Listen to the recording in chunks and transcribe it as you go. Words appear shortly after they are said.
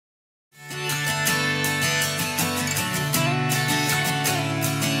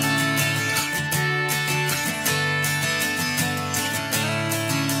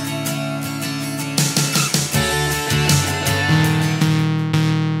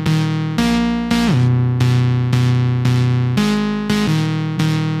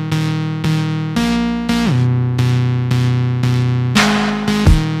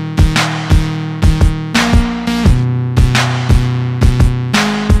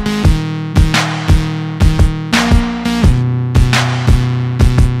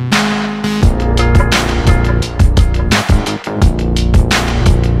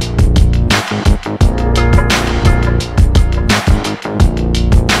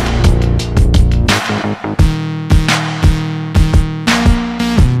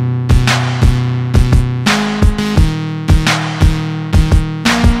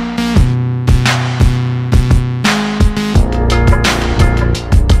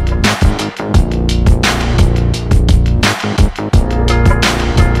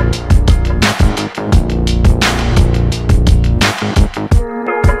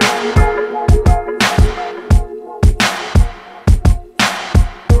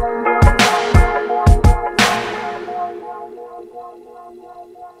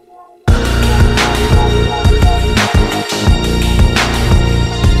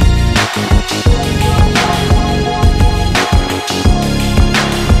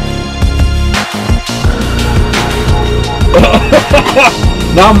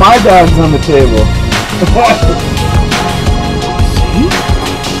Now my dog's on the table. Yeah.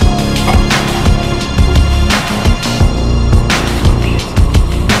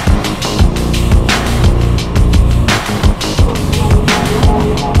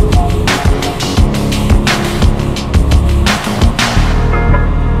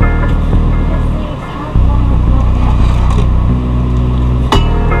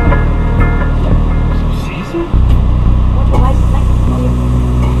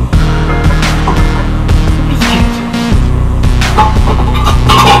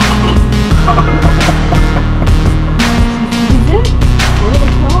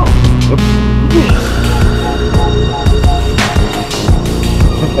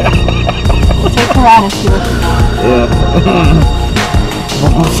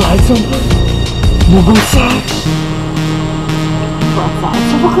 Wanna go outside something? Wanna go outside? Go outside.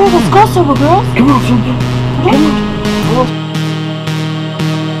 Silver girl, let's go, Silver girl. Come on, something. Come on.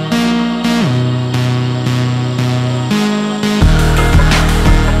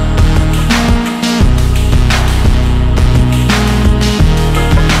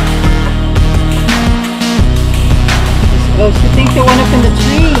 Oh, she thinks they went up in the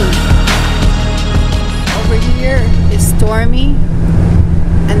tree. Over here is stormy,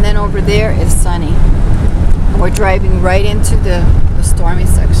 and then over there is sunny. And we're driving right into the stormy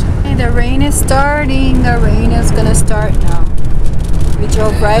section. Hey, the rain is starting. The rain is gonna start now. We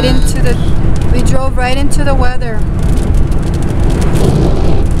drove right into the weather.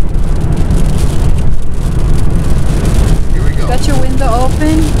 Here we go. Got your window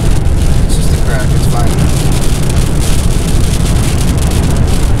open? It's just a crack, it's fine.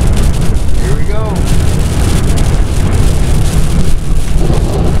 Here we go.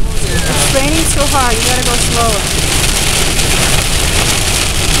 It's raining so hard, you gotta go slower.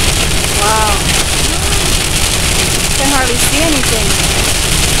 Wow. Can hardly see anything.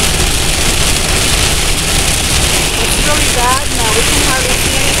 It's really bad now, we can hardly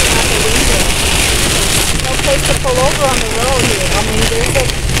see anything out the window. No place to pull over on the road here. I mean, there's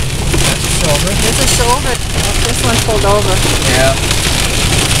That's a shoulder. a shoulder. Oh, this one pulled over. Yeah.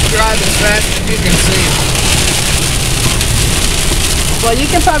 Drive as fast as you can see. Well, you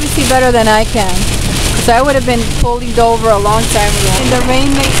can probably see better than I can, because I would have been pulled over a long time ago. And the rain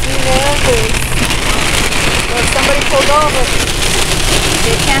makes me nervous. Well, if somebody pulled over,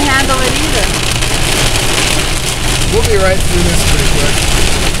 they can't handle it either. We'll be right through this pretty quick.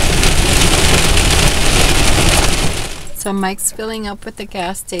 So Mike's filling up at the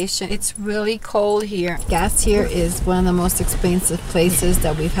gas station. It's really cold here. Gas here is one of the most expensive places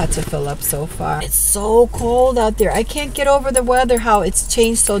that we've had to fill up so far. It's so cold out there. I can't get over the weather, how it's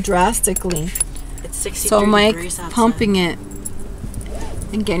changed so drastically. It's 63 So Mike degrees outside. pumping it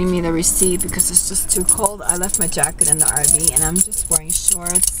and getting me the receipt because it's just too cold. I left my jacket in the RV and I'm just wearing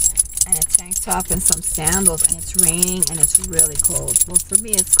shorts and a tank top and some sandals, and it's raining and it's really cold. Well, for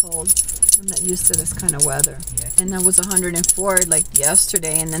me it's cold. I'm not used to this kind of weather. Yeah. And it was 104 like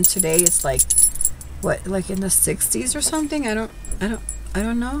yesterday, and then today it's like what, like in the 60s or something? I don't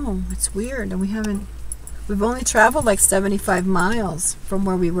know. It's weird, and we've only traveled like 75 miles from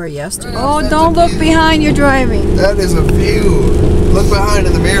where we were yesterday. Oh, don't look behind, you're driving. That is a view. Look behind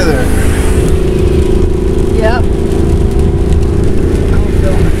in the mirror there. Yep.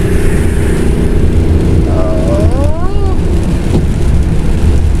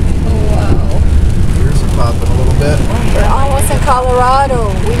 We're almost in Colorado.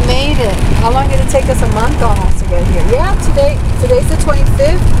 We made it. How long did it take us? A month almost to get here. Yeah, today's the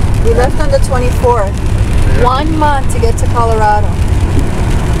 25th. We left on the 24th. Yeah. 1 month to get to Colorado.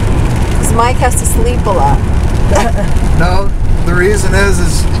 Because Mike has to sleep a lot. No, the reason is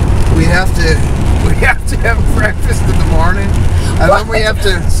we have to have breakfast in the morning, and then we have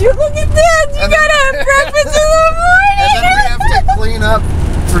to. You look at that! You gotta have breakfast in the morning. And then we have to clean up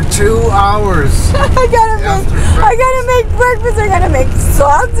for 2 hours. I gotta make breakfast. I gotta make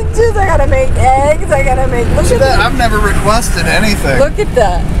sausages. I gotta make eggs. I gotta make. Look at that! I've never requested anything. Look at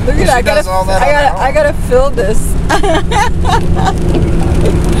that! Look at that! I gotta fill this.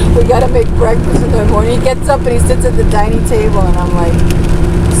 We gotta make breakfast in the morning. He gets up and he sits at the dining table, and I'm like,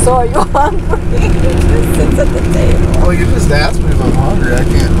 "So are you hungry?" He just sits at the table. Well, you just asked me if I'm hungry. I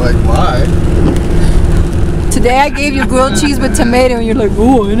can't lie. Today I gave you grilled cheese with tomato, and you're like,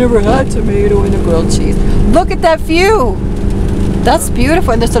 "Oh, I never had tomato in a grilled cheese." Look at that view. That's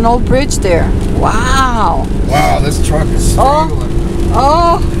beautiful, and there's an old bridge there. Wow. Wow, this truck is struggling.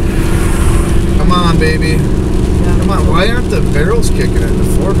 Oh. Come on, baby. Come on. Why aren't the barrels kicking in? The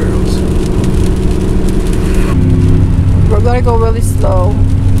 4 barrels. We're gonna go really slow.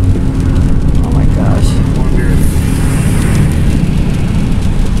 Oh my gosh.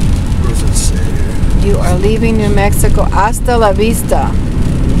 You are leaving New Mexico. Hasta la vista.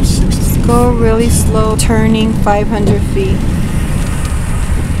 Go really slow, turning 500 feet.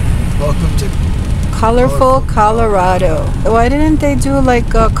 Welcome to Colorful Colorado. Why didn't they do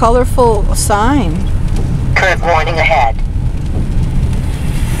like a colorful sign? Curve warning ahead.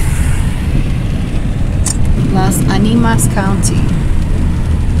 Las Animas County.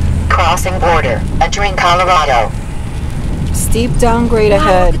 Crossing border. Entering Colorado. Steep downgrade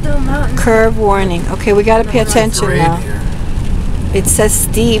ahead. Curve warning. Okay, we gotta pay attention now. here. It says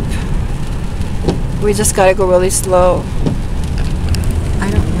steep. We just gotta go really slow. I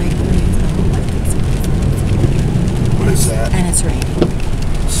don't like grades. I don't like this. What is that? And it's raining.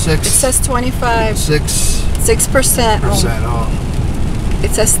 It says 25. 6%. percent off.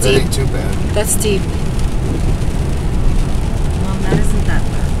 It says That steep. ain't too bad. That's steep. Well, that isn't that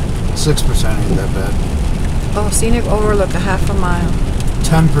bad. 6% ain't that bad. Oh, scenic overlook, a half a mile.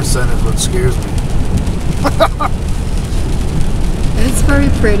 10% is what scares me. It's very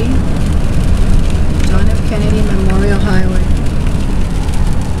pretty. John F. Kennedy Memorial Highway.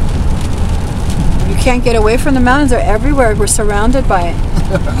 You can't get away from the mountains. They're everywhere. We're surrounded by it.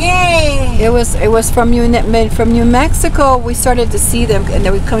 Yay! It was from New Mexico. We started to see them, and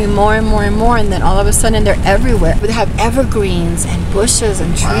they were coming more and more and more. And then all of a sudden, they're everywhere. They have evergreens and bushes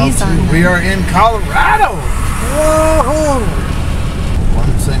and trees on them. We are in Colorado. Whoa!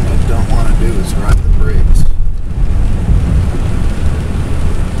 One thing I don't want to do is ride the brakes.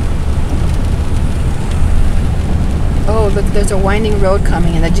 Oh, look! There's a winding road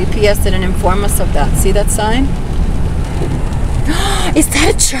coming, and the GPS didn't inform us of that. See that sign? Is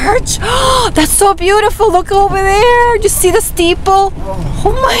that a church? That's so beautiful. Look over there. You see the steeple?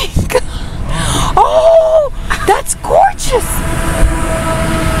 Oh my God. Oh, that's gorgeous.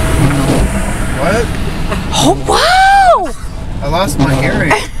 What? Oh, wow. I lost my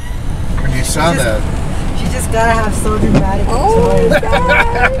hearing when you saw that. She just gotta have so dramatic. Oh my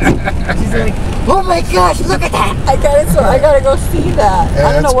God. She's like, Oh my gosh, look at that. I gotta go see that. Yeah,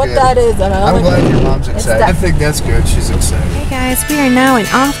 I don't know that's what good. that is. I'm glad your mom's excited. I think that's good. She's excited. Hey guys, we are now in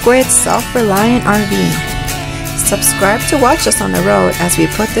off-grid, self-reliant RVing. Subscribe to watch us on the road as we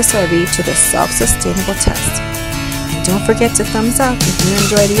put this RV to the self-sustainable test. And don't forget to thumbs up if you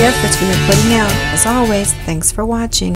enjoy the efforts we are putting out. As always, thanks for watching.